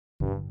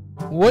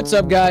What's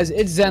up, guys?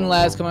 It's Xen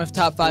Laz coming with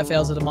top 5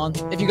 fails of the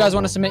month. If you guys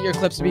want to submit your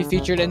clips to be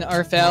featured in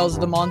our fails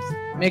of the month,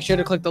 make sure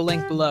to click the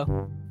link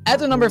below. At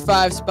the number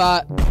 5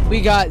 spot,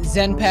 we got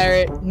Xen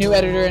Parrot, new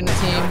editor in the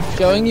team,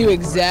 showing you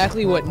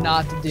exactly what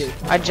not to do.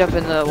 I jump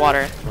in the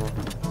water.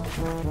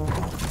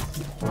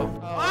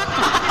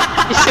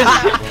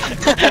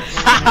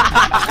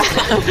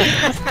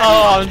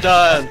 Oh, I'm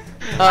done.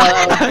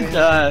 I'm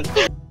done.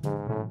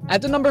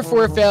 At the number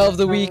 4 fail of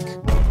the week,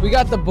 we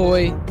got the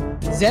boy,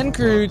 Xen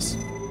Cruidz,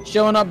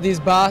 showing up these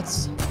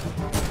bots.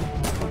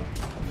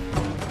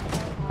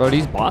 Bro,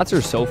 these bots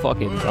are so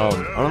fucking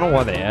dumb. I don't know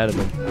why they added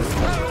them.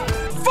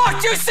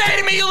 Fuck you say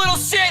to me, you little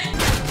shit!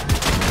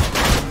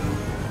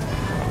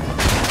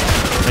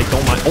 Like,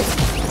 don't mind. Oh.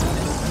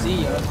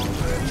 See ya.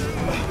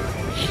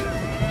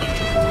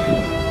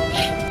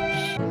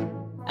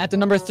 At the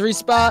number 3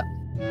 spot,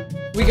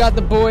 we got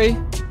the boy,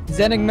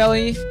 Xen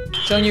Engmelli,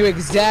 showing you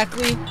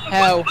exactly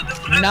how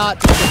not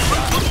to get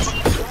shot.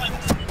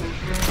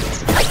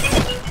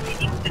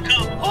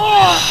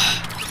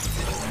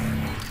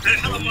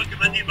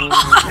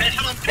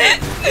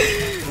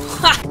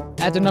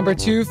 At the number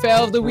 2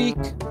 fail of the week,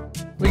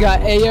 we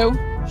got Ayo,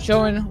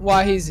 showing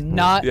why he's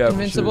not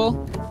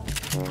invincible.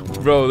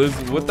 Sure. Bro,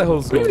 what the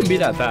hell's going on? Be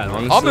that bad,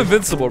 honestly. I'm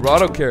invincible, bro. I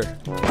don't care.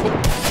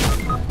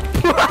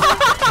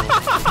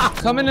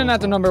 Coming in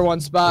at the number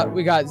 1 spot,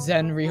 we got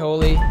Xen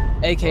Reholy,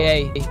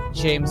 aka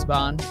James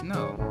Bond.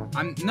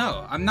 I'm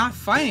not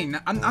fighting.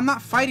 I'm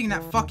not fighting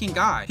that fucking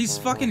guy. He's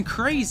fucking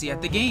crazy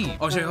at the game.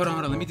 Oh, sorry, hold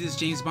on. Let me do this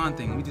James Bond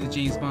thing. Let me do the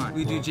James Bond. Let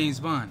me do James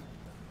Bond.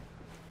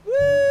 Woo!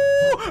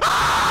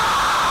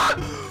 Ah!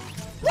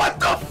 What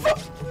the fuck?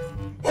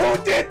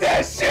 Who did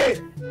that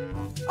shit?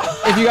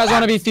 If you guys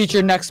want to be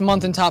featured next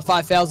month in top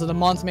 5 fails of the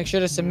month, make sure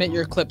to submit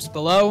your clips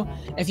below.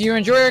 If you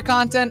enjoy our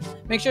content,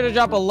 make sure to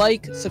drop a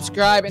like,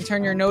 subscribe, and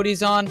turn your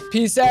noties on.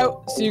 Peace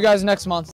out. See you guys next month.